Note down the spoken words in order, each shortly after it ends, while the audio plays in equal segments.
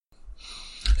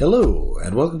Hello,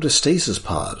 and welcome to Stasis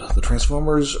Pod, the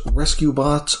Transformers Rescue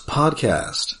Bots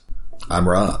podcast. I'm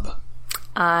Rob.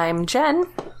 I'm Jen.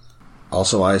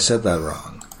 Also, I said that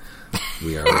wrong.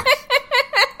 We are...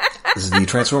 This is the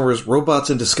Transformers Robots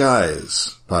in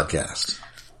Disguise podcast.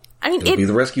 I mean, it'll be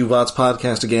the Rescue Bots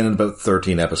podcast again in about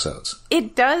 13 episodes.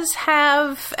 It does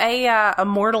have a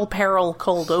Mortal Peril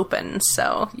cold open,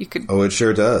 so you could... Oh, it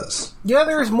sure does. Yeah,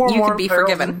 there's more You could be Peril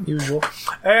forgiven. than usual.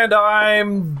 And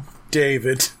I'm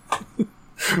David.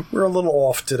 We're a little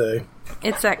off today.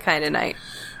 It's that kind of night.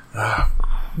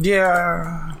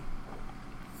 Yeah.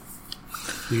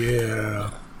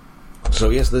 So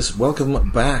yes,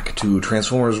 welcome back to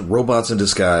Transformers Robots in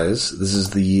Disguise. This is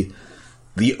the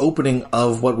opening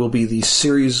of what will be the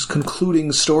series'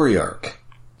 concluding story arc.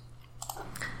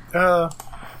 Guess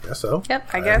so. Yep,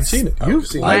 I guess. Haven't seen it. You've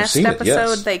seen it. I've Last seen it, episode,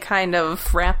 yes. they kind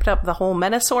of wrapped up the whole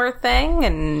Menasor thing,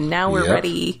 and now we're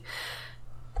ready.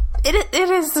 It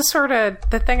is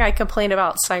the thing I complain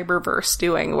about Cyberverse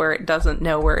doing, where it doesn't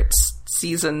know where its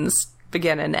seasons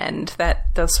begin and end.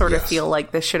 That does sort of feel like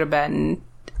this should have been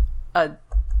a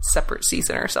separate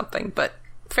season or something, but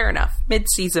fair enough.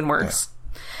 Mid-season works.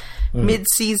 Yeah.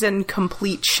 Mid-season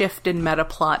complete shift in meta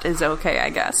plot is okay, I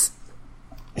guess.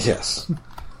 Yes.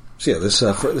 So yeah, this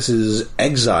is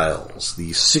Exiles,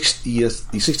 the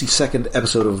 62nd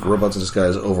episode of Robots in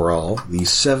Disguise overall, the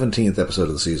 17th episode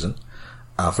of the season.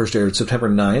 First aired September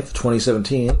 9th,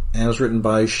 2017, and was written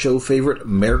by show favorite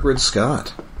Margaret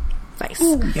Scott. Nice.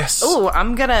 Ooh, yes. Ooh,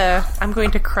 I'm going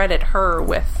to credit her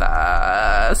with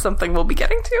something we'll be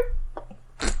getting to.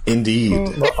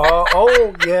 Indeed.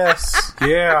 Oh, yes.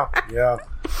 Yeah.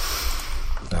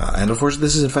 And of course,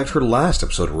 this is in fact her last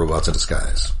episode of Robots in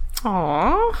Disguise.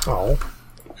 Aww. Oh.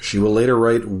 She will later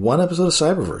write one episode of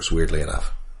Cyberverse, weirdly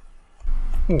enough.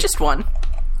 Just one.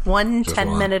 One Just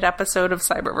 10-minute episode of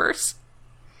Cyberverse.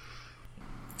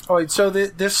 All right, so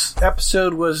this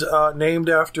episode was named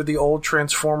after the old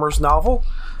Transformers novel?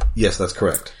 Yes, that's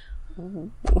correct.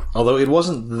 Although it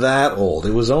wasn't that old.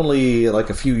 It was only like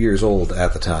a few years old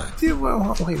at the time. Yeah,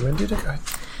 well, wait, when did it...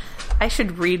 I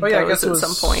should read those at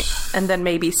some point, and then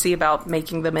maybe see about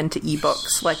making them into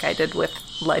ebooks like I did with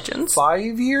Legends.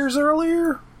 5 years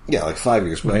earlier? Yeah, like 5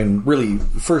 years. But I mean, really,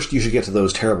 first you should get to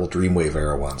those terrible Dreamwave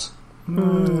era ones.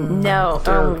 No.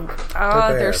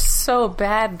 They're so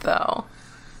bad, though.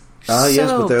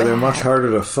 Yes, but they're much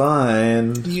harder to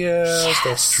find. Yes,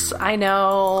 that's true. I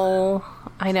know,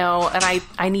 and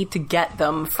I need to get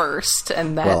them first,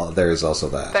 and that... Well, there's also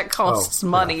that. That costs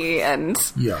money, and...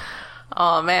 Yeah.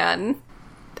 Oh, man.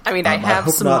 I mean, I have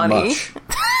some not money. Much.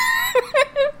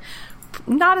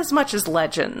 Not as much as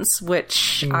Legends,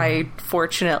 which I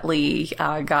fortunately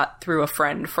got through a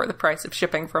friend for the price of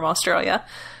shipping from Australia.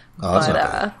 Oh, that's not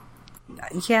bad.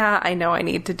 Yeah, I know I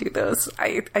need to do those.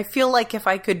 I feel like if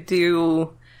I could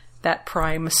do that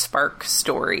Prime Spark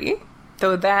story,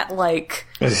 though that,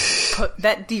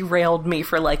 that derailed me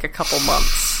for, a couple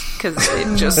months, because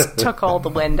it just took all the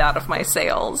wind out of my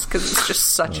sails, because it's just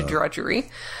such a drudgery.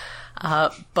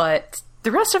 But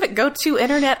the rest of it, go to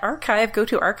Internet Archive, go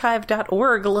to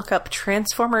archive.org, look up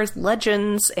Transformers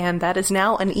Legends, and that is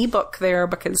now an ebook there,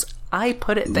 because I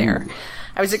put it there.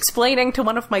 I was explaining to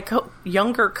one of my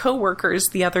younger coworkers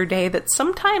the other day that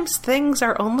sometimes things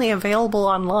are only available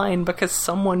online because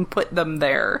someone put them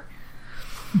there.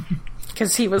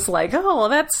 Because he was like, "Oh, well,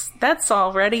 that's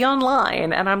already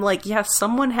online," and I'm like, "Yeah,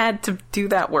 someone had to do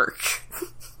that work.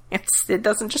 It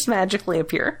doesn't just magically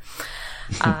appear."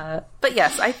 But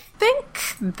yes, I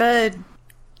think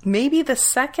maybe the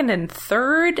second and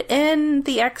third in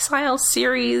the Exiles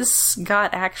series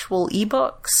got actual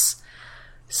ebooks.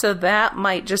 So that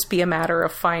might just be a matter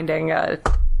of finding a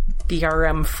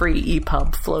DRM-free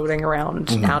EPUB floating around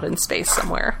out in space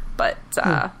somewhere. But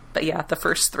yeah, the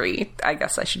first three, I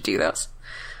guess I should do those.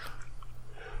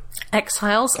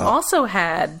 Exiles also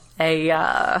had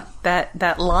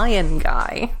that lion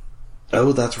guy.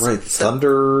 Oh, that's right.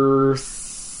 Thunderblast?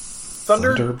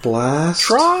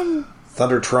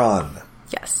 Thundertron.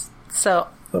 Yes. So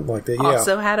something like that, yeah.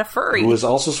 Also had a furry. Who was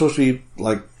also supposed to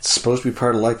be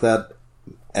part of that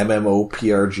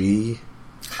MMORPG.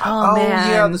 Oh man.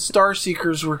 Yeah, the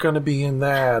Starseekers were going to be in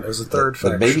that as a third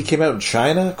faction. But maybe came out in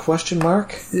China? Question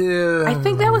mark. Yeah. I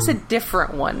think that was a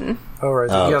different one. Oh, right.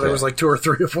 Oh, yeah, okay. there was 2 or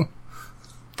 3 of them.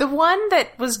 The one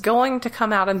that was going to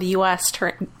come out in the US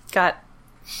got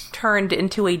turned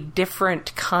into a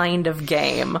different kind of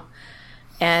game.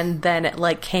 And then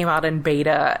it came out in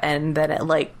beta, and then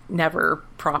it never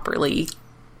properly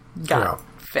got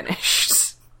finished.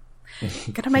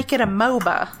 Gonna make it a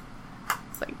MOBA.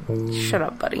 It's shut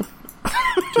up, buddy.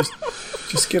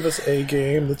 just give us a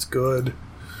game that's good.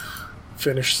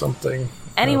 finish something.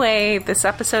 Anyway, this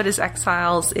episode is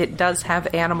Exiles. It does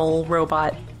have animal,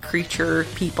 robot, creature,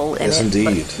 people in Yes, it.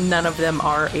 indeed. But none of them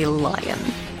are a lion.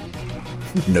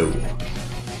 No.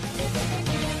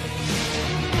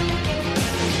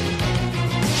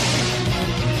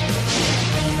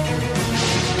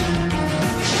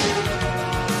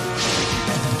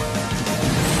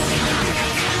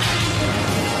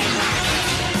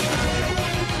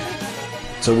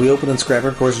 So we open in Scrapper.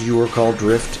 Of course, as you recall,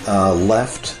 Drift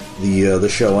left the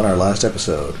show on our last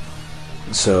episode.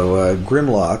 So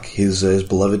Grimlock, his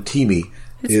beloved Teamy,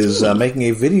 is making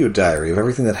a video diary of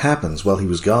everything that happens while he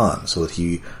was gone, so that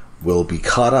he will be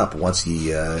caught up once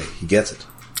he gets it.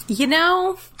 You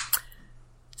know,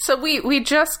 so we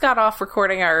just got off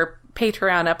recording our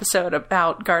Patreon episode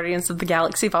about Guardians of the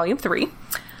Galaxy Volume 3.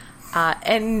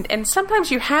 And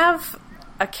sometimes you have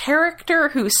a character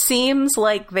who seems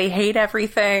like they hate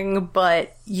everything,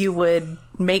 but you would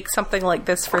make something like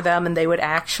this for them and they would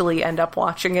actually end up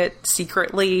watching it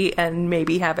secretly and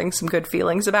maybe having some good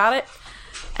feelings about it.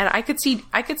 And I could see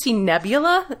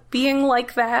Nebula being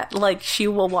like that. Like, she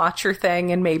will watch her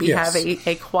thing and maybe have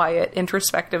a quiet,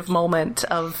 introspective moment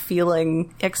of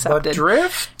feeling accepted. But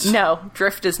Drift? No,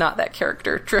 Drift is not that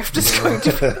character. Drift is going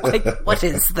to be like, what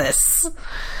is this?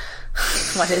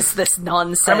 What is this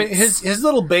nonsense? I mean, his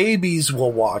little babies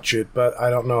will watch it, but I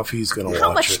don't know if he's going to watch it.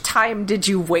 How much time did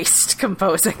you waste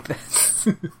composing this?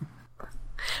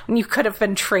 When you could have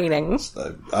been training.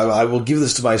 I will give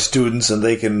this to my students, and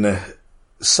they can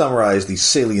summarize the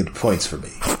salient points for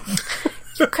me.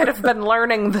 You could have been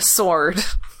learning the sword.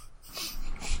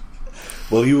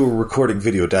 Well, you were recording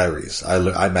video diaries.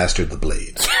 I mastered the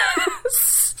blade.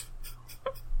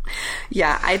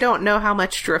 Yeah, I don't know how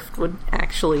much Drift would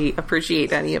actually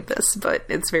appreciate any of this, but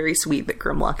it's very sweet that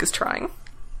Grimlock is trying.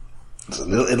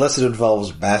 Unless it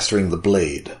involves mastering the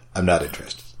blade, I'm not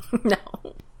interested. No.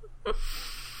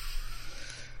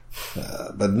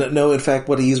 But no, in fact,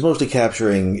 what he's mostly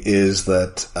capturing is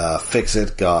that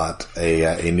Fix-It got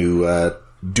a new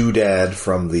doodad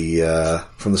from the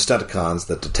Stunticons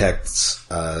that detects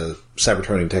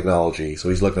Cybertronian technology, so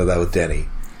he's looking at that with Denny.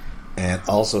 And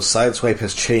also, Sideswipe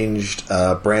has changed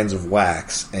brands of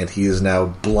wax, and he is now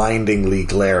blindingly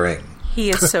glaring. He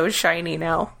is so shiny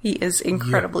now. He is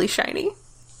incredibly shiny.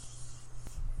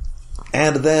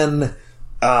 And then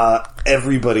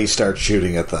everybody starts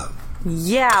shooting at them.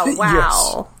 Yeah,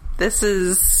 wow. Yes. This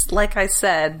is, like I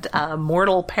said,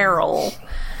 mortal peril.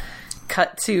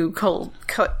 Cut to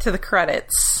the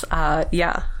credits.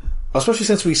 Yeah. Especially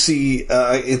since we see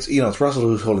it's Russell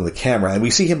who's holding the camera, and we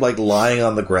see him like lying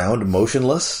on the ground,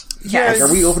 motionless. Yes. Like,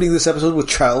 are we opening this episode with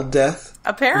child death?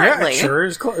 Apparently. Yeah, sure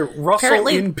is. Russell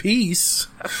in peace.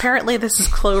 Apparently, this is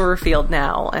Cloverfield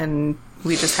now, and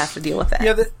we just have to deal with that.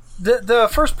 Yeah, the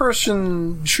first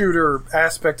person shooter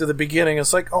aspect of the beginning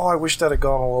is like, oh, I wish that had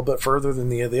gone a little bit further than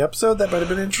the episode. That might have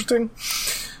been interesting.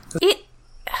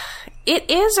 It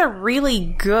is a really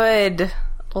good,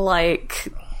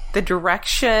 like, the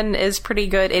direction is pretty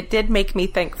good. It did make me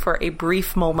think for a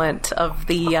brief moment of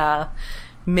the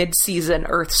mid-season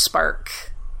Earthspark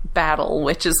battle,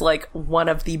 which is like one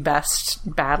of the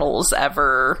best battles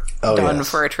ever done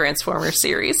for a Transformers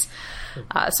series.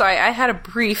 So I had a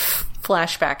brief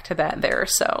flashback to that there,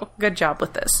 so good job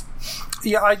with this.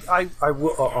 Yeah, I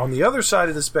will, on the other side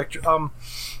of the spectrum,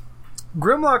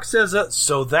 Grimlock says,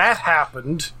 so that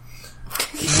happened,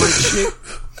 which...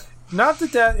 Not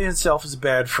that in itself is a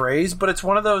bad phrase, but it's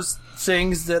one of those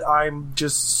things that I'm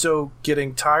just so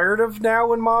getting tired of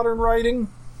now in modern writing.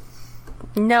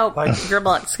 No, like,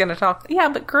 Grimlock's going to talk... Yeah,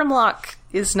 but Grimlock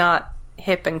is not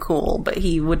hip and cool, but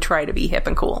he would try to be hip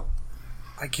and cool.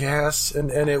 I guess,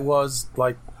 and it was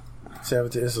like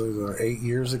 8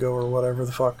 years ago or whatever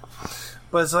the fuck.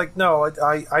 But it's like, no,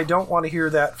 I don't want to hear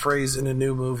that phrase in a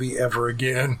new movie ever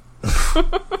again.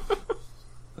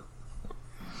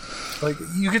 Like,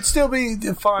 you could still be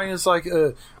defined as like,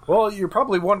 well, you're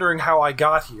probably wondering how I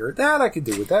got here. That I could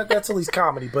do with that. That's at least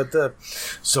comedy. But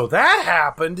so that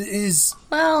happened is...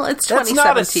 Well, it's 2017. That's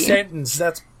not a sentence.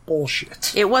 That's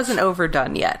bullshit. It wasn't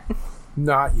overdone yet.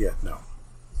 Not yet, no.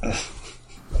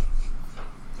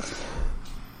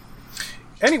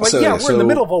 Anyway, we're in the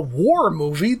middle of a war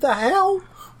movie. The hell?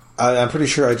 I'm pretty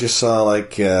sure I just saw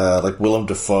like Willem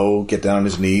Dafoe get down on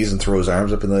his knees and throw his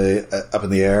arms up in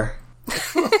the air.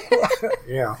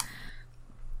 Yeah.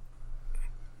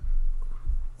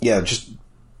 Yeah, just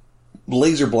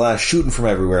laser blast shooting from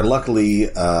everywhere. Luckily,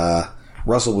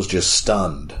 Russell was just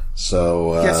stunned.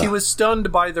 So yes, he was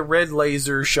stunned by the red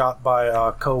laser shot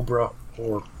by Cobra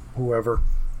or whoever.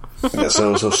 Yeah,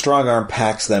 so Strong Arm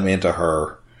packs them into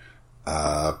her,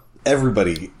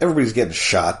 everybody's getting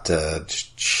shot to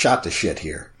shit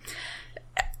here.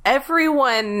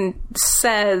 Everyone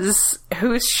says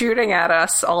who's shooting at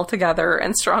us all together,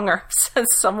 and Strongarm says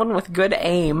someone with good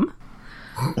aim.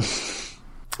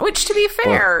 Which, to be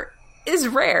fair, is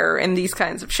rare in these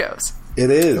kinds of shows.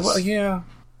 It is. Well, yeah.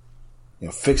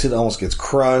 Fix-It almost gets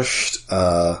crushed.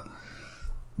 Sideswipe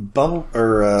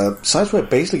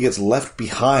basically gets left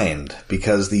behind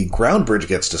because the ground bridge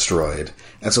gets destroyed,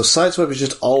 and so Sideswipe is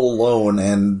just all alone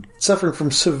and suffering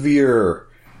from severe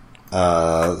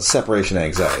separation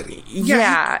anxiety.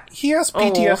 Yeah. He has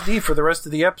PTSD for the rest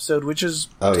of the episode, which is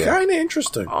kind of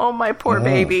interesting. Oh, my poor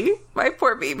baby. My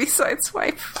poor baby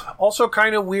Sideswipe. Also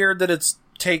kind of weird that it's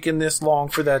taken this long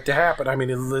for that to happen. I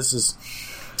mean, this is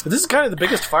kind of the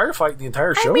biggest firefight in the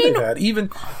entire show they've had. Even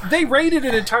they raided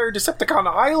an entire Decepticon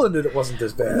island and it wasn't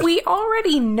this bad. We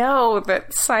already know that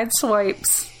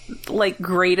Sideswipe's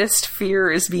greatest fear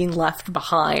is being left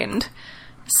behind.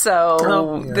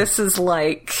 So this is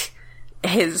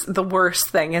the worst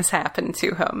thing has happened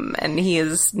to him, and he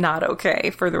is not okay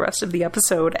for the rest of the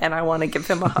episode, and I want to give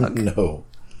him a hug. No.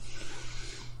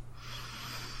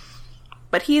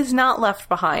 But he is not left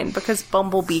behind because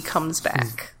Bumblebee comes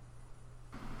back.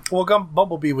 Well,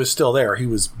 Bumblebee was still there. He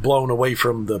was blown away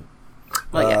from the...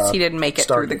 Well, yes, he didn't make it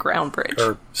through the ground bridge.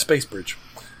 Or space bridge.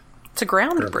 It's a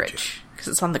ground bridge, because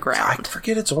it's on the ground. I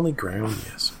forget it's only ground,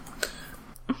 yes.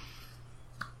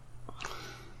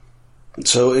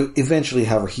 So eventually,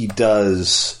 however, he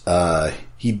does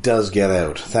get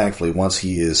out, thankfully, once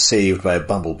he is saved by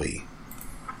Bumblebee.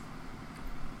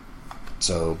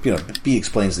 So, B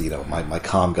explains that, my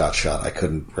comm got shot. I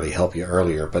couldn't really help you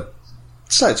earlier, but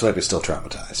Sideswipe is still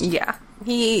traumatized. Yeah.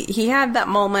 He had that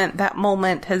moment. That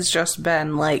moment has just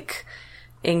been,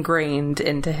 ingrained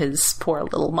into his poor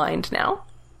little mind now.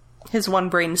 His one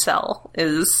brain cell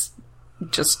is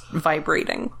just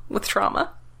vibrating with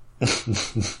trauma.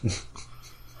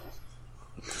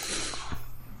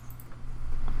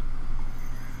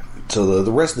 So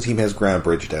the rest of the team has ground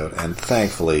bridged out, and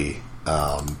thankfully,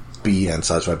 B and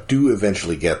Sideswipe do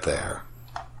eventually get there.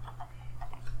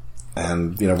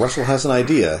 And, Russell has an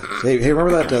idea. Hey,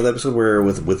 remember that episode where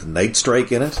with Night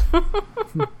Strike in it?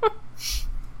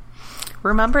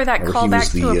 Remember that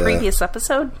callback to a previous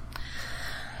episode?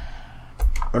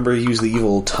 Remember he used the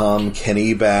evil Tom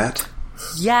Kenny bat?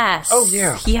 Yes. Oh,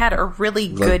 yeah. He had a really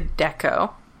good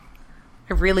deco.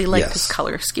 I really liked his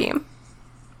color scheme.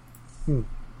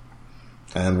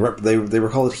 And they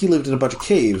recall that he lived in a bunch of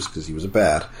caves because he was a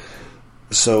bat.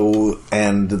 So,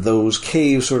 and those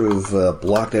caves sort of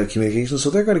blocked out communication, so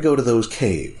they're going to go to those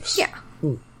caves. Yeah.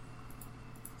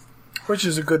 Which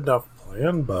is a good enough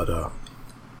plan, but...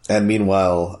 And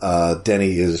meanwhile,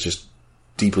 Denny is just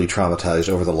deeply traumatized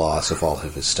over the loss of all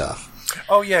of his stuff.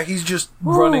 Oh yeah, he's just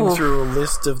running through a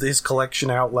list of his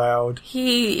collection out loud.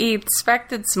 He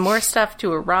expected some more stuff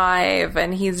to arrive,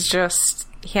 and he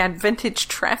had vintage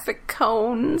traffic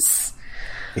cones.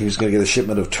 He was going to get a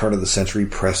shipment of turn-of-the-century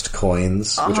pressed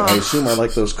coins, which I assume are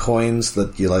like those coins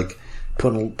that you,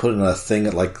 put in a thing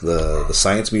at, the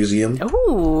Science Museum.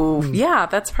 Ooh, yeah,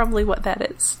 that's probably what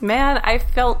that is. Man, I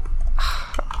felt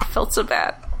so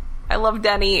bad. I love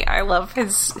Denny. I love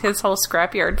his whole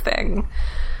scrapyard thing.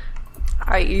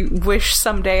 I wish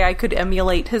someday I could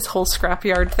emulate his whole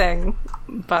scrapyard thing,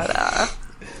 but,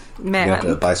 man. You have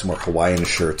to buy some more Hawaiian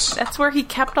shirts. That's where he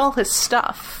kept all his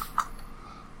stuff.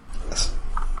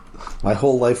 My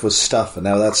whole life was stuff, and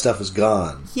now that stuff is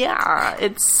gone. Yeah,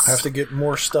 I have to get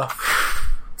more stuff.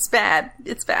 It's bad.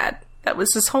 It's bad. That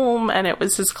was his home, and it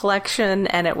was his collection,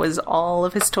 and it was all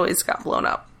of his toys got blown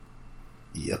up.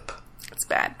 Yep. It's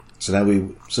bad. So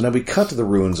now we cut to the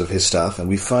ruins of his stuff, and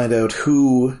we find out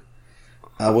who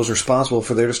was responsible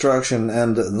for their destruction,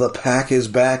 and the pack is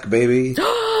back, baby.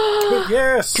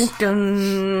 Yes! Dun,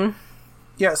 dun.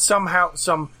 Yeah, somehow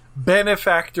some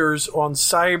benefactors on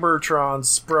Cybertron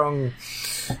sprung...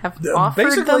 Have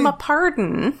offered them a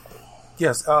pardon.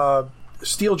 Yes,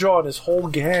 Steeljaw and his whole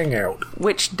gang out.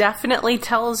 Which definitely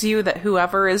tells you that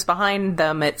whoever is behind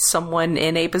them, it's someone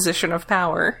in a position of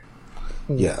power.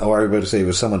 Yeah, I was about to say it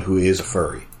was someone who is a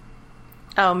furry.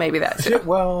 Oh, maybe that's it.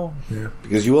 Well, yeah.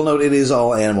 Because you will note it is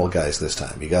all animal guys this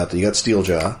time. You got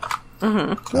Steeljaw.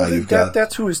 Mm-hmm.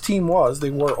 That's who his team was.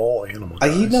 They were all animal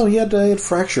guys. He had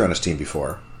Fracture on his team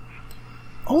before.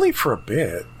 Only for a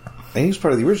bit. And he was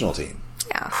part of the original team.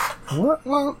 Yeah. What?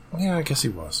 Well, yeah, I guess he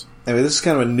was. I mean, this is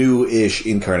kind of a new-ish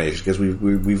incarnation because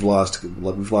we've lost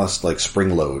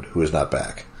Springload, who is not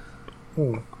back.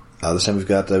 This time we've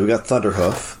got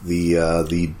Thunderhoof,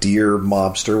 the deer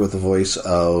mobster with the voice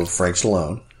of Frank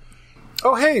Stallone.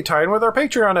 Oh, hey, tie in with our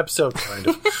Patreon episode, kind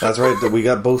of. That's right. We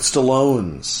got both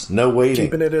Stallones. No waiting.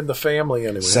 Keeping it in the family,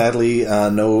 anyway. Sadly,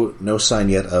 no sign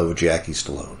yet of Jackie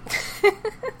Stallone.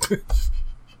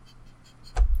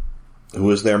 Who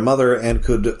was their mother and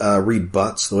could read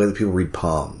butts the way that people read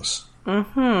palms.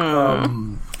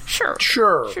 Mm-hmm. Sure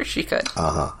she could.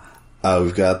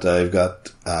 We've got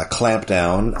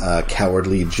Clampdown,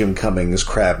 cowardly Jim Cummings,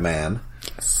 Crabman.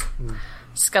 Yes.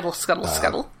 Scuttle.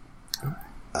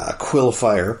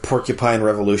 Quillfire, Porcupine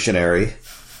Revolutionary.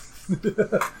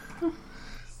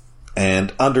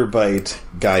 And Underbite,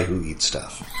 Guy Who Eats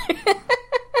Stuff.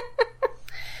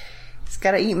 He's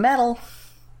gotta eat metal.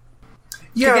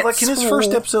 Yeah, like in his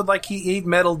first episode, like he ate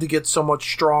metal to get so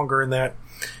much stronger, and that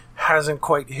hasn't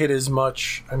quite hit as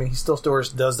much. I mean, he still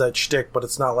does that shtick, but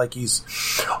it's not like he's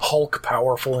Hulk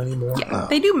powerful anymore. Yeah,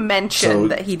 they do mention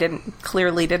that he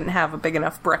clearly didn't have a big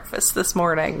enough breakfast this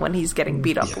morning when he's getting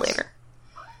beat up later.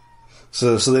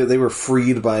 So they were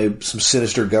freed by some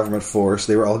sinister government force.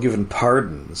 They were all given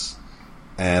pardons.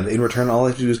 And in return, all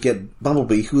they have to do is get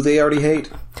Bumblebee, who they already hate.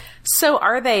 So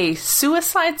are they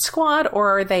Suicide Squad,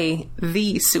 or are they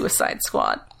the Suicide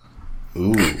Squad?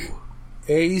 Ooh.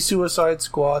 A Suicide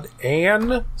Squad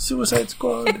and Suicide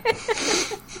Squad?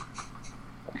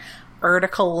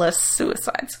 Article-less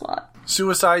Suicide Squad.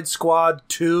 Suicide Squad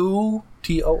 2?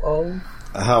 TOO?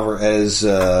 However, as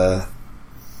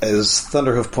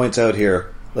Thunderhoof points out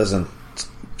here, listen,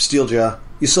 Steeljaw,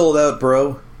 you sold out,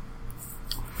 bro.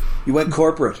 You went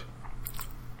corporate.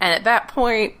 And at that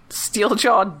point,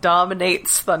 Steeljaw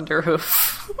dominates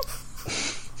Thunderhoof.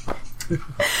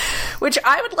 Which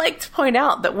I would like to point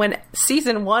out that when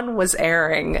season 1 was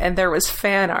airing and there was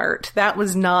fan art, that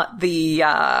was not the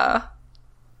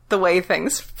way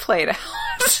things played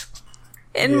out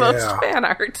in most fan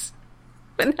art.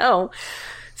 But no,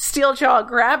 Steeljaw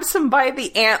grabs him by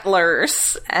the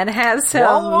antlers and has him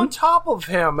on top of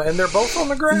him, and they're both on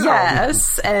the ground.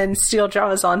 Yes, and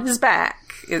Steeljaw is on his back.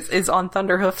 Is on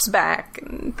Thunderhoof's back.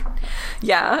 And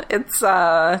yeah, it's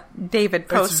David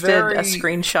posted a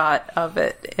screenshot of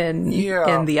it in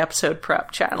the episode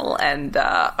prep channel, and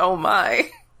oh my.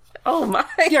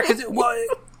 Yeah, because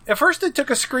at first they took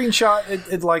a screenshot,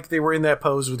 it like they were in that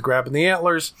pose with grabbing the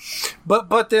antlers,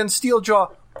 but then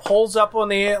Steeljaw pulls up on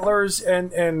the antlers,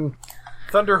 and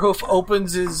Thunderhoof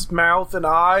opens his mouth and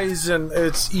eyes, and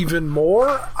it's even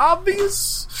more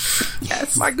obvious.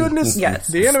 Yes. My goodness. Yes.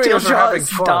 The animators are having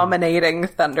fun. Dominating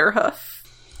Thunderhoof.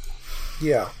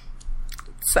 Yeah.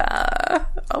 It's,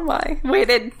 oh my.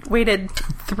 Waited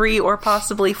 3 or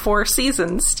possibly 4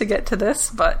 seasons to get to this,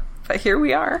 but here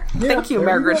we are. Yeah, Thank you,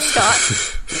 Margaret Scott.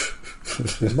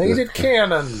 Made it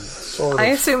canon, sort of. I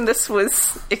assume this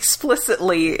was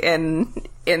explicitly in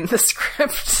the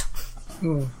script.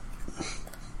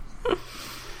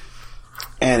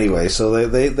 Anyway, so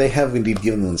they have indeed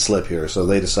given them the slip here, so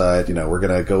they decide, we're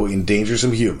going to go endanger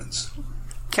some humans.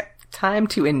 Time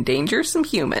to endanger some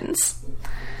humans.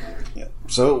 Yeah.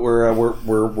 So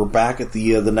we're back at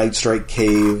the Night Strike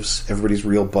caves. Everybody's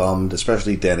real bummed,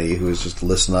 especially Denny, who is just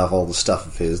listing off all the stuff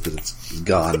of his that it's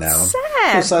gone now.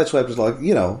 Sad. Sideswipe is like,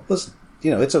 listen,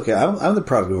 it's okay. I'm the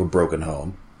product of a broken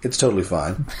home. It's totally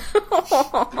fine.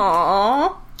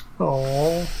 Aww.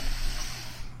 Aww.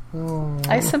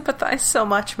 I sympathize so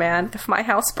much, man. If my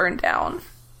house burned down,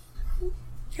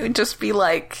 it would just be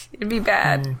like, it'd be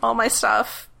bad. All my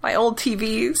stuff, my old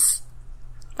TVs,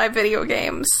 my video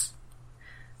games.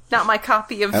 Not my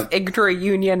copy of Yggdra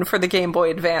Union for the Game Boy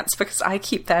Advance, because I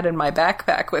keep that in my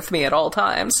backpack with me at all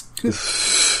times. It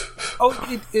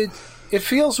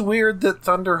feels weird that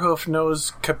Thunderhoof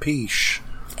knows Capiche.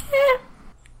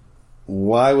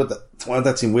 Why would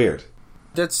that seem weird?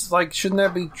 That's like, shouldn't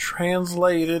that be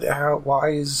translated out?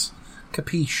 Why is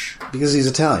Capiche? Because he's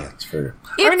Italian. It's in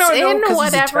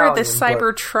whatever Italian, the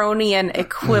Cybertronian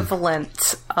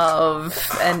equivalent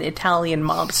of an Italian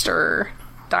mobster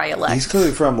dialect. He's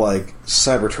clearly from,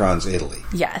 Cybertron's Italy.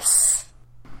 Yes.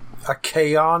 A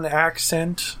Kaon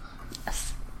accent?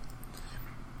 Yes.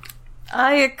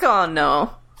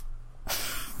 Aiacano.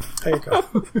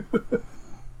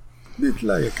 Little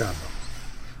Aiacano.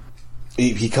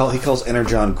 He calls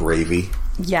Energon gravy.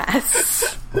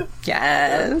 Yes.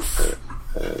 Yes.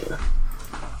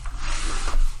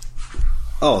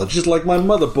 Oh, just like my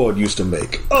motherboard used to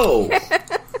make. Oh!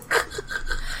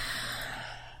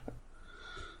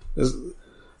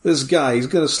 This guy, he's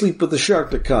gonna sleep with the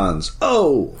Sharktacons.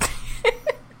 Oh!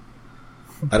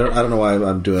 I don't know why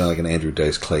I'm doing like an Andrew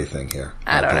Dice Clay thing here.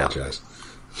 I apologize.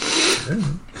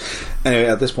 Anyway,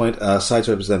 at this point,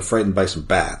 Sideswipe is then frightened by some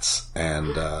bats,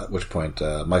 and at which point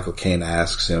Michael Caine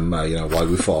asks him, why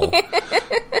we fall.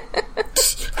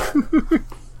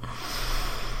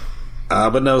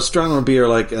 But no, Strong and B are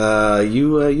like,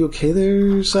 you okay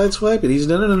there, Sideswipe? And he's,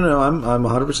 no, I'm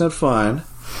 100% fine.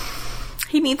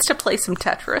 He needs to play some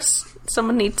Tetris.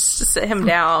 Someone needs to sit him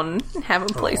down and have him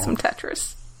play some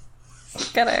Tetris.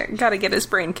 Gotta get his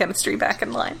brain chemistry back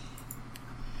in line.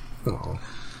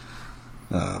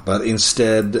 But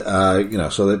instead,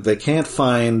 so that they can't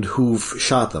find who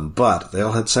shot them, but they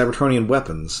all had Cybertronian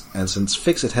weapons, and since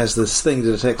Fix-It has this thing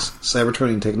that detects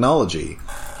Cybertronian technology,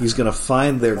 he's gonna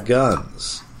find their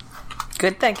guns.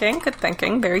 Good thinking,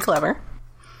 very clever.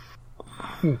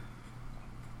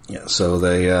 Yeah, so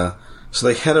they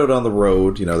head out on the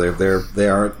road. They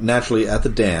are naturally at the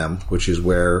dam, which is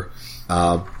where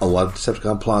a lot of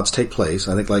Decepticon plots take place.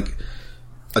 I think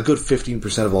a good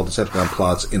 15% of all Decepticon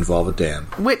plots involve a dam.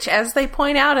 Which, as they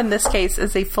point out in this case,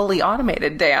 is a fully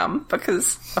automated dam,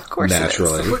 because, of course,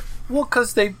 naturally. it is. Well,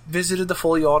 because they visited the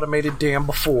fully automated dam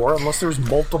before, unless there's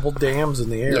multiple dams in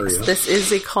the area. Yes, this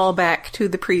is a callback to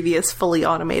the previous fully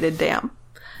automated dam.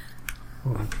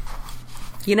 In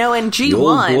G1... The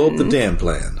old blow up the dam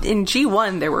plan. In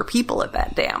G1, there were people at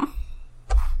that dam.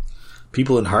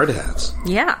 People in hard hats.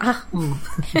 Yeah.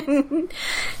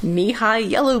 Knee-high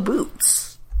yellow boots.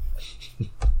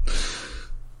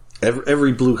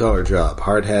 Every blue-collar job.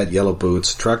 Hard hat, yellow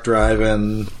boots, truck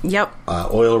driving. Yep.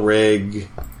 Oil rig,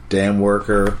 dam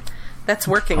worker. That's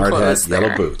working hard clothes hat, there.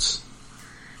 yellow boots.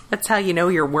 That's how you know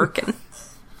you're working.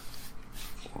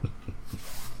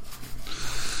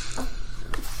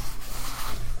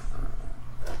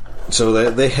 So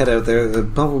they head out there.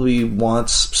 Bumblebee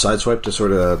wants Sideswipe to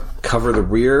sort of cover the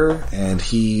rear, and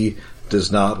he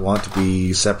does not want to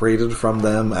be separated from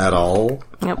them at all.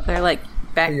 Yep, they're like,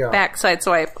 back,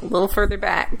 Sideswipe, a little further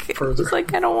back. He's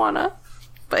like, I don't want to.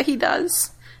 But he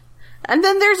does. And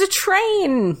then there's a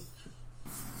train!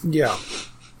 Yeah.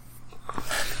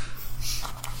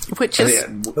 Which is...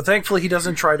 But thankfully he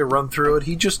doesn't try to run through it,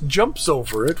 he just jumps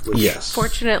over it. Which, yes.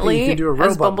 Fortunately, can do a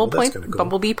as robot,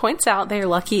 Bumblebee points out, they're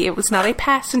lucky it was not a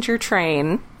passenger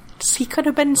train. He could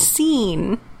have been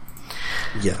seen.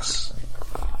 Yes.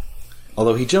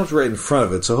 Although he jumped right in front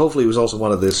of it, so hopefully it was also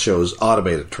one of this show's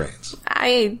automated trains.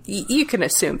 You can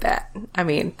assume that. I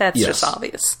mean, that's just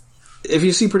obvious. If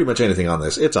you see pretty much anything on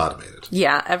this, it's automated.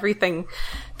 Yeah, everything.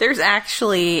 There's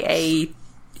actually a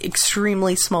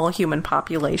extremely small human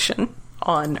population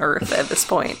on Earth at this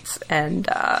point, and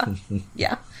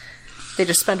yeah, they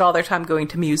just spend all their time going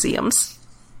to museums.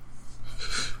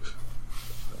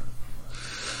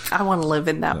 I want to live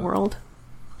in that world.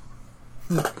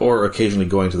 Or occasionally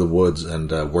going to the woods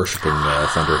and worshipping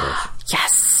Thunderhoof.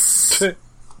 Yes!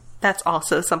 That's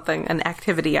also an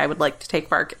activity I would like to take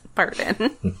part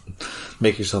in.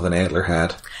 Make yourself an antler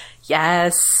hat.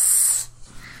 Yes!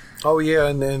 Oh yeah,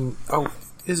 and then...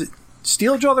 is it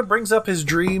Steeljaw that brings up his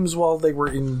dreams while they were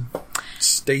in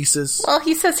stasis? Well,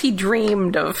 he says he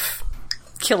dreamed of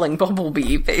killing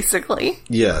Bumblebee, basically.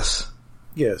 Yes.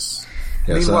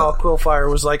 Meanwhile,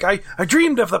 Quillfire was like, I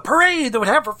dreamed of the parade that would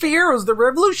have for heroes the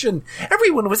revolution.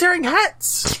 Everyone was wearing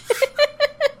hats.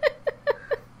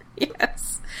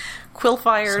 Yes.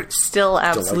 Quillfire still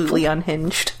absolutely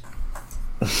unhinged.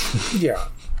 Yeah.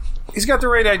 He's got the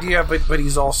right idea, but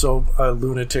he's also a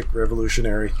lunatic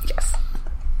revolutionary. Yes.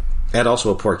 And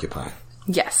also a porcupine.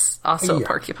 Yes, also a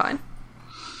porcupine.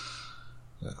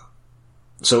 Yeah.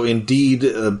 So indeed,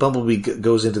 Bumblebee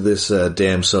goes into this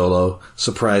dam solo.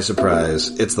 Surprise,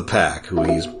 surprise. It's the Pack, who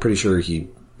he's pretty sure he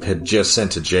had just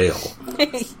sent to jail.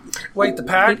 Wait, the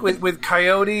Pack with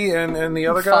Coyote and the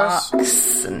other guys?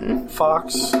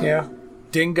 Fox, yeah.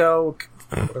 Dingo,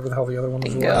 whatever the hell the other one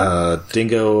was.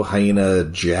 Dingo, Hyena,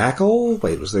 Jackal?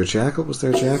 Wait, was there Jackal?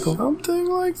 Something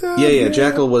like that? Yeah,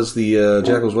 Jackal was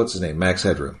Jackal's, what's his name? Max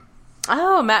Headroom.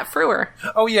 Oh, Matt Frewer.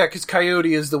 Oh, yeah, because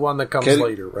Coyote is the one that comes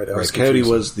later, right? Coyote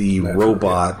was the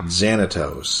robot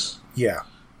Xanatos. Yeah.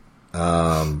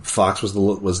 Fox was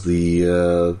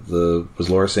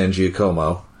Laura San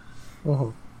Giacomo.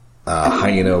 Uh-huh.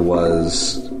 Hyena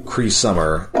was Cree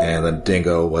Summer, and then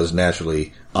Dingo was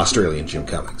naturally Australian Jim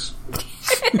Cummings.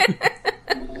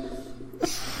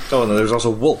 Oh, and then there's also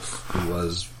Wolf, who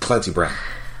was Clancy Brown.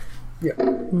 Yeah.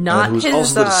 Who's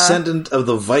also the descendant of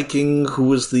the Viking who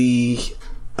was the...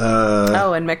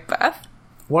 and Macbeth.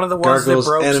 One of the ones Gargoyle's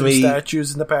that broke enemy. some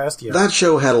statues in the past, yeah. That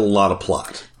show had a lot of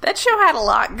plot. That show had a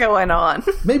lot going on.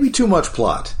 Maybe too much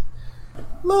plot.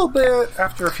 A little bit.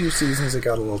 After a few seasons, it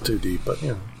got a little too deep, but, you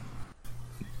know.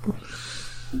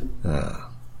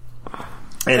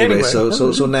 Anyway,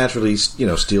 so naturally,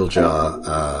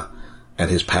 Steeljaw and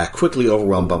his pack quickly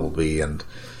overwhelm Bumblebee, and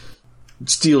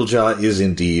Steeljaw is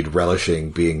indeed relishing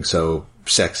being so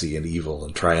sexy and evil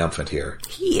and triumphant here.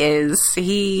 He is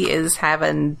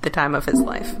having the time of his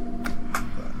life.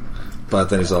 But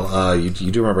then he's all, you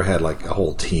do remember I had, like, a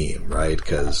whole team, right?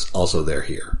 Because also they're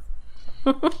here.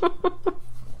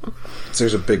 So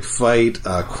there's a big fight.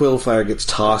 Quillfire gets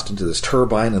tossed into this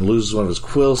turbine and loses one of his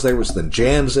quills there, which then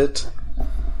jams it.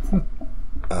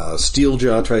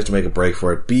 Steeljaw tries to make a break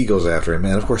for it. B goes after him,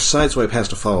 and of course Sideswipe has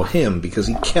to follow him because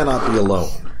he cannot be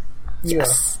alone.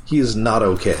 Yes. He is not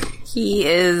okay. He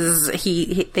is...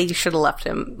 They should have left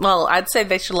him... Well, I'd say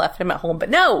they should have left him at home, but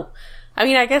no! I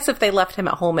mean, I guess if they left him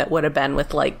at home, it would have been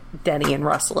with, like, Denny and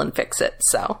Russell and Fix-It,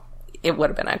 so it would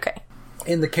have been okay.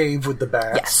 In the cave with the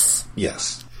bats. Yes.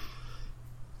 Yes.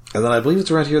 And then I believe it's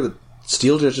around here that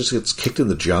Steeljaw just gets kicked in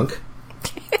the junk.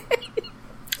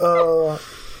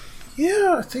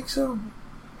 Yeah, I think so.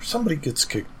 Somebody gets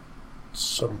kicked.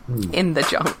 In the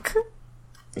junk.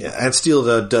 Yeah, and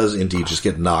Steeljaw does indeed just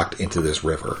get knocked into this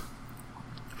river.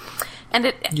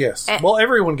 And yes. Well,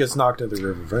 everyone gets knocked into the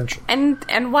river eventually.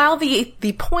 And while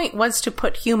the point was to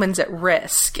put humans at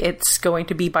risk, it's going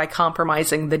to be by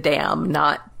compromising the dam,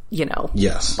 not,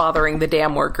 yes, bothering the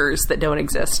dam workers that don't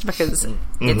exist, because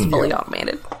it's fully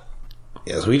automated.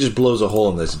 Yeah, so he just blows a hole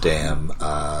in this dam.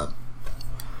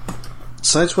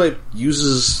 Sideswipe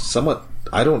uses somewhat...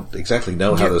 I don't exactly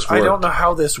know how this works. I don't know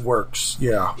how this works,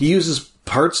 yeah. He uses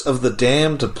parts of the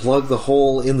dam to plug the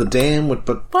hole in the dam,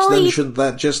 but then shouldn't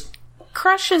that just...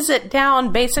 crushes it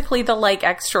down, basically the, like,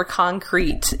 extra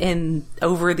concrete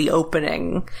over the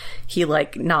opening he,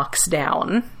 like, knocks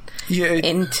down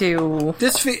into...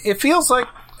 It feels like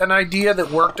an idea that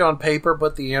worked on paper,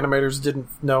 but the animators didn't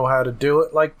know how to do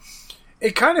it. Like,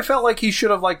 it kind of felt like he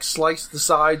should have, like, sliced the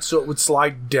side so it would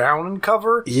slide down and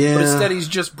cover. Yeah. But instead he's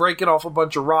just breaking off a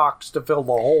bunch of rocks to fill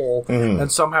the hole,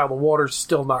 and somehow the water's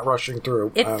still not rushing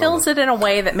through. It fills it in a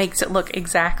way that makes it look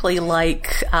exactly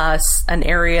like an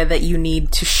area that you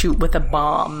need to shoot with a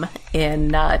bomb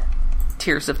in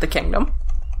Tears of the Kingdom.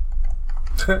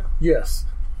 Yes.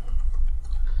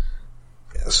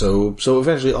 So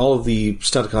eventually all of the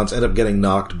Stunticons end up getting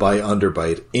knocked by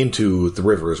Underbite into the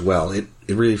river as well. It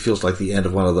really feels like the end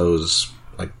of one of those,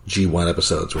 like, G1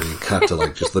 episodes where you cut to,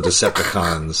 like, just the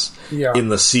Decepticons in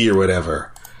the sea or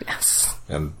whatever. Yes.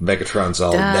 And Megatron's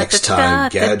all, next time,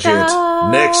 Gadget.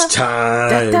 Next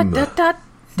time.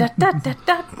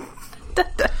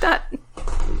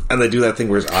 And they do that thing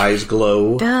where his eyes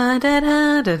glow.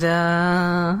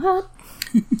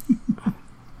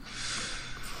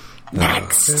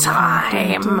 Next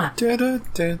time.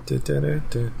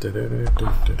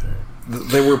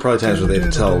 There were probably times where they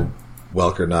had to tell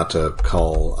Welker not to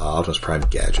call Optimus Prime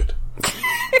Gadget.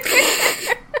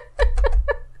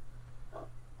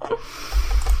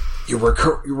 You're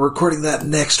recording that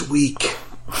next week.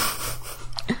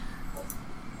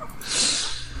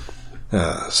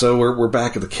 So we're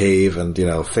back at the cave, and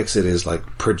Fix-It is,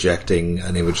 like, projecting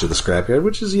an image of the scrapyard,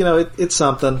 which is it's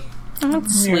something.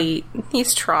 That's sweet.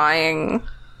 He's trying.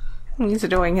 He's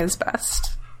doing his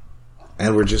best.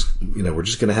 And we're just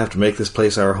going to have to make this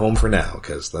place our home for now,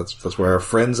 because that's where our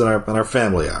friends and our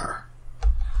family are.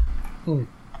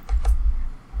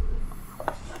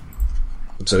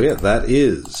 So yeah, that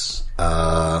is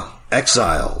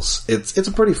Exiles. It's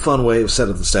a pretty fun way of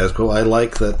setting up the status quo. I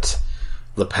like that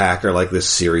the pack are like this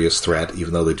serious threat,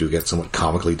 even though they do get somewhat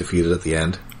comically defeated at the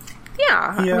end.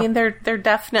 Yeah. I mean, they're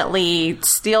definitely...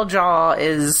 Steeljaw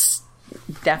is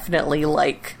definitely,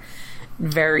 like,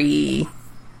 very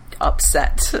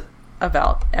upset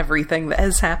about everything that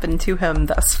has happened to him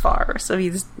thus far. So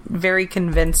he's very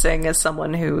convincing as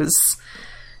someone who's,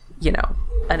 an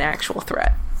actual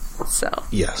threat. So...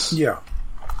 Yes. Yeah.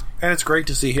 And it's great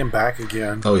to see him back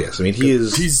again. Oh, yes. I mean,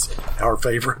 he's our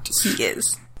favorite. He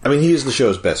is. I mean, he is the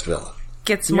show's best villain.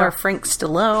 Gets more Frank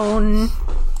Stallone...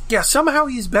 Yeah, somehow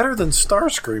he's better than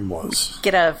Starscream was.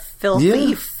 Get a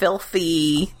filthy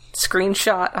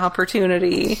screenshot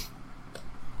opportunity.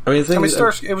 I mean,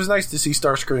 it was nice to see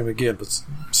Starscream again, but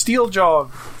Steeljaw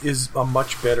is a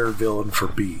much better villain for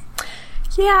B.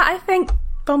 Yeah, I think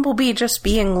Bumblebee just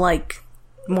being, like,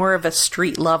 more of a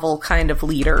street-level kind of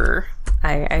leader,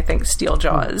 I think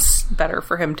Steeljaw is better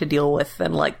for him to deal with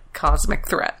than, like, cosmic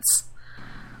threats.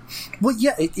 Well,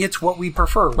 yeah, it's what we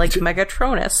prefer. Like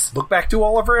Megatronus. Look back to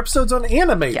all of our episodes on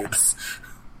animated. Yes.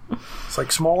 It's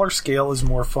like smaller scale is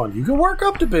more fun. You can work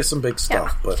up to some big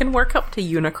stuff. But you can work up to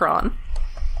Unicron.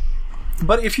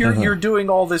 But if you're doing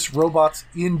all this robots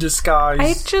in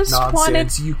disguise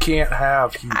nonsense, you can't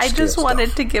have huge I just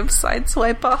wanted to give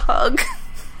Sideswipe a hug.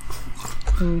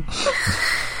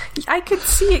 I could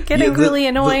see it getting really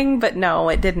annoying, but no,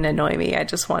 it didn't annoy me. I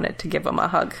just wanted to give him a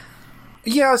hug.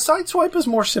 Yeah, Sideswipe is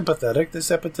more sympathetic this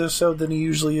episode than he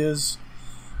usually is.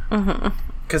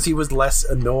 Because he was less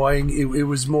annoying. It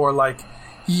was more like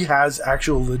he has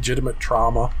actual legitimate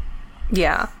trauma.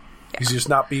 Yeah. He's just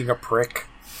not being a prick.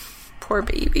 Poor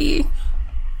baby.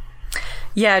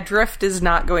 Yeah, Drift is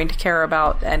not going to care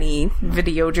about any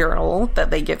video journal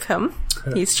that they give him.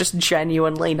 He's just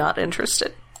genuinely not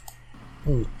interested.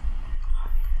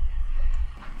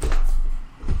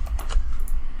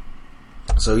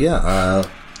 So yeah,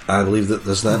 I believe that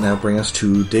does that now bring us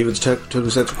to David's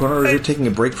Tokusatsu Corner, or are you taking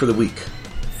a break for the week?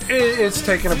 It's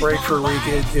taking a break for a week.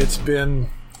 It's been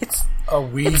a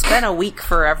week. It's been a week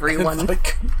for everyone.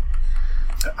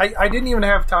 I didn't even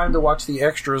have time to watch the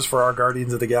extras for our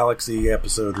Guardians of the Galaxy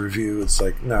episode review. It's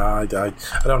like, I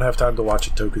don't have time to watch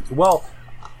a Tokusatsu. Well,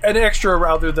 an extra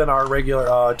rather than our regular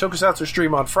Tokusatsu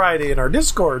stream on Friday in our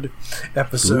Discord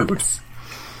episode.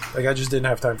 Like, I just didn't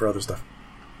have time for other stuff.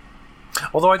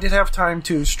 Although I did have time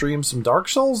to stream some Dark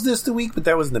Souls this week, but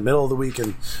that was in the middle of the week,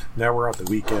 and now we're on the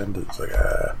weekend. It's like,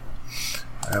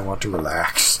 I want to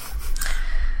relax.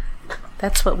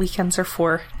 That's what weekends are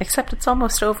for. Except it's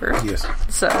almost over. Yes.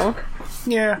 So.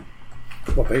 Yeah.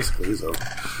 Well, basically, it's over.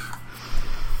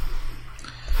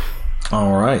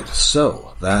 All right.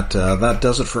 So that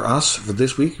does it for us for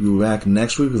this week. We'll be back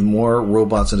next week with more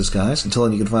Robots in Disguise. Until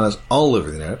then, you can find us all over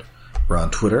the internet. We're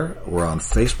on Twitter. We're on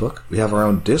Facebook. We have our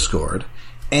own Discord.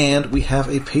 And we have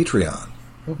a Patreon.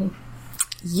 Mm-hmm.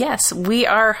 Yes, we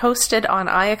are hosted on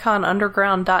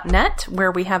iaconunderground.net,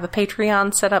 where we have a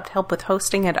Patreon set up to help with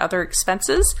hosting and other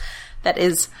expenses. That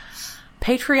is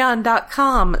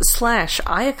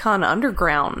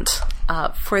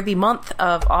patreon.com/iaconunderground. For the month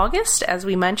of August, as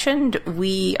we mentioned,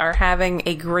 we are having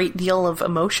a great deal of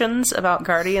emotions about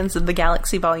Guardians of the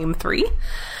Galaxy Volume 3.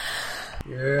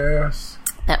 Yes.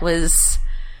 That was,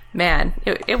 man,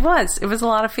 it was a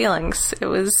lot of feelings. It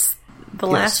was the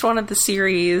last one of the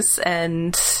series,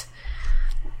 and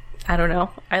I don't know.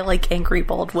 I like angry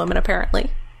bald women,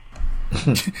 apparently.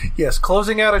 Yes,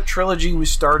 closing out a trilogy we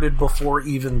started before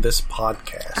even this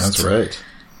podcast. That's right.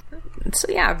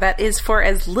 So yeah, that is for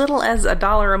as little as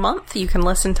 $1 a month. You can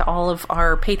listen to all of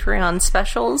our Patreon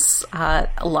specials. A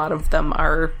lot of them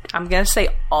are, I'm going to say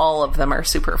all of them are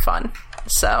super fun.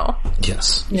 So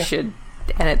yes, you should,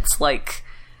 and it's like,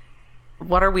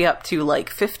 what are we up to?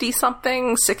 Like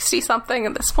 50-something, 60-something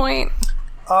at this point?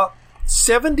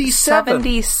 77.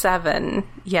 77.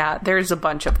 Yeah, there's a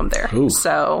bunch of them there. Ooh.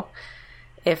 So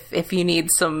if you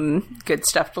need some good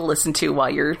stuff to listen to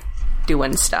while you're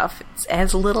doing stuff, it's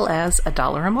as little as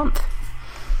 $1 a month.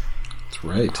 That's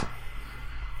right.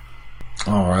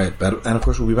 All right, and of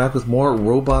course we'll be back with more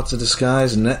Robots in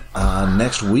Disguise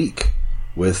next week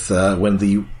with when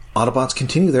the Autobots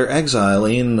continue their exile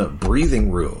in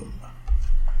Breathing Room.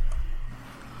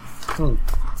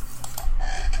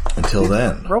 Until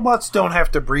then. Robots don't have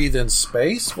to breathe in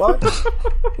space. What?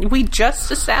 We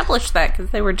just established that because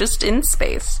they were just in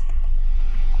space.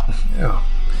 Yeah.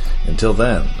 Until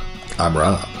then, I'm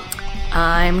Rob.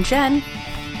 I'm Jen.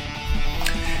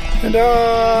 And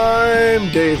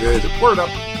I'm David. Word up.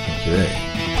 Okay.